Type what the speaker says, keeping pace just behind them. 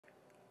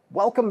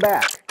Welcome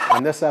back.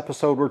 On this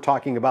episode, we're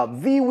talking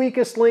about the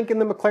weakest link in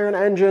the McLaren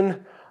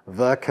engine,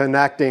 the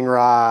connecting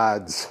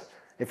rods.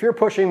 If you're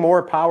pushing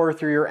more power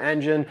through your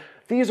engine,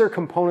 these are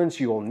components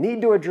you will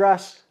need to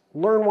address,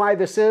 learn why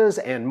this is,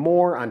 and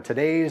more on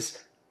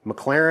today's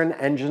McLaren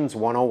Engines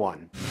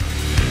 101.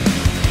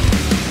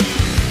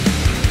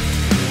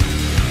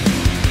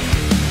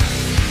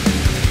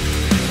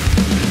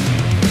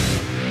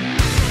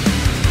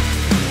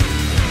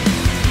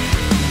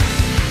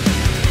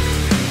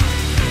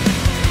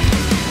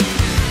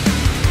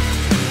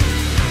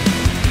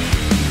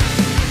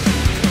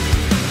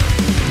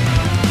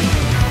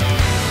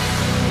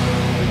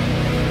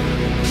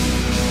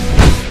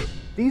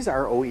 These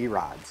are OE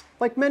rods.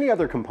 Like many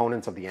other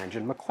components of the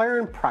engine,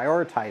 McLaren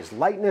prioritized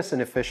lightness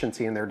and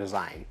efficiency in their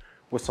design.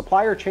 With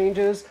supplier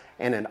changes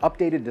and an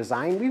updated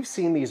design, we've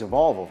seen these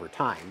evolve over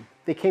time.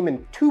 They came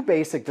in two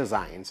basic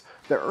designs.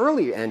 The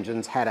early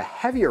engines had a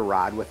heavier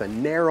rod with a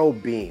narrow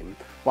beam,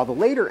 while the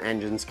later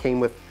engines came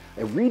with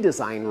a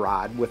redesigned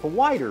rod with a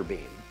wider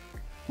beam.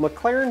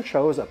 McLaren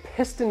chose a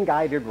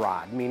piston-guided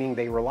rod, meaning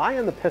they rely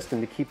on the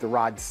piston to keep the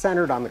rod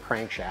centered on the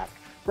crankshaft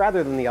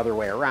rather than the other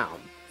way around.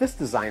 This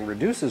design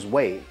reduces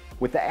weight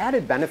with the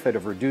added benefit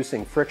of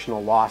reducing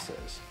frictional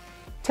losses.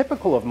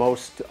 Typical of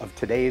most of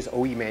today's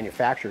OE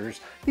manufacturers,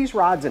 these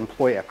rods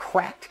employ a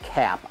cracked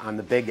cap on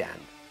the big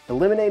end,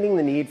 eliminating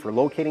the need for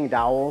locating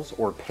dowels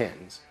or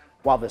pins.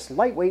 While this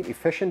lightweight,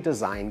 efficient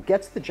design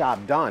gets the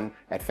job done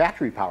at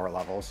factory power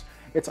levels,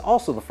 it's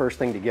also the first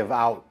thing to give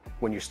out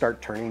when you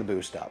start turning the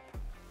boost up.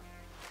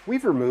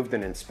 We've removed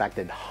and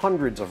inspected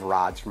hundreds of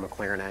rods from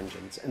McLaren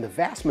engines, and the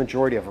vast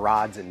majority of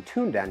rods in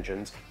tuned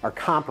engines are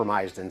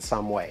compromised in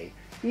some way.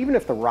 Even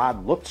if the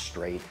rod looked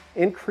straight,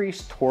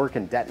 increased torque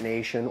and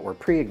detonation or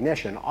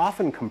pre-ignition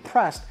often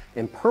compressed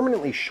and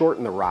permanently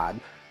shorten the rod,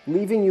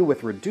 leaving you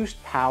with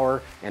reduced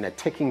power and a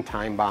ticking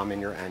time bomb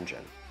in your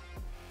engine.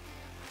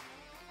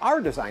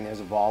 Our design has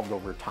evolved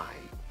over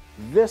time.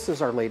 This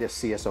is our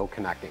latest CSO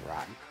connecting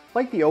rod.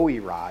 Like the OE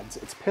rods,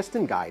 it's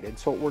piston guided,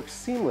 so it works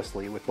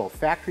seamlessly with both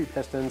factory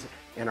pistons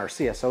and our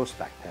CSO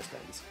spec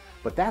pistons,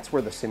 but that's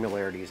where the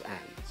similarities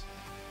ends.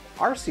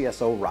 Our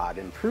CSO rod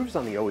improves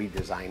on the OE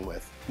design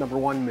with, number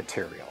one,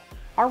 material.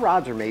 Our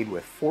rods are made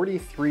with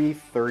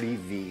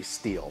 4330V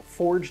steel,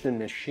 forged and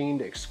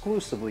machined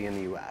exclusively in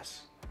the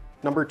US.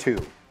 Number two,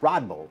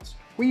 rod bolts.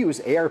 We use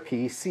ARP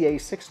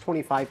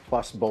CA625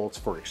 Plus bolts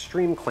for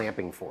extreme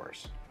clamping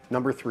force.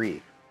 Number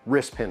three,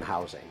 wrist pin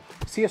housing.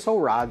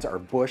 CSO rods are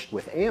bushed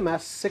with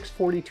AMS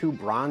 642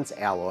 bronze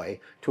alloy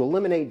to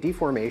eliminate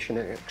deformation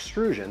and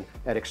extrusion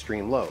at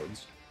extreme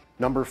loads.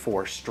 Number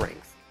four,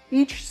 strength.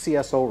 Each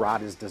CSO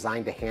rod is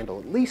designed to handle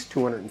at least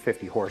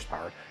 250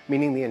 horsepower,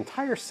 meaning the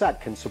entire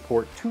set can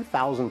support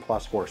 2,000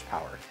 plus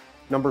horsepower.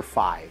 Number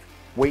five,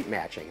 weight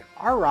matching.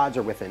 Our rods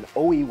are within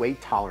OE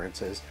weight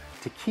tolerances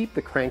to keep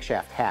the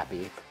crankshaft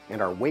happy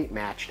and are weight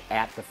matched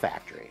at the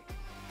factory.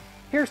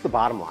 Here's the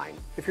bottom line.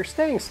 If you're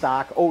staying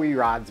stock, OE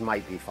rods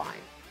might be fine.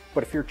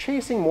 But if you're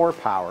chasing more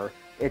power,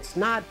 it's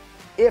not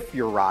if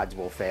your rods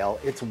will fail,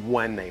 it's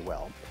when they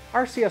will.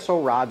 Our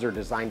CSO rods are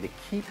designed to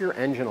keep your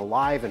engine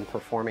alive and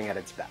performing at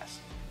its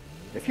best.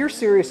 If you're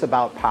serious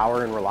about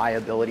power and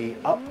reliability,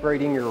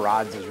 upgrading your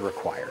rods is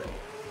required.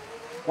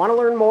 Want to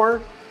learn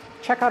more?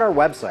 Check out our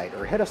website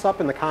or hit us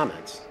up in the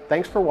comments.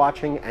 Thanks for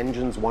watching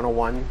Engines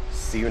 101.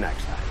 See you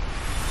next time.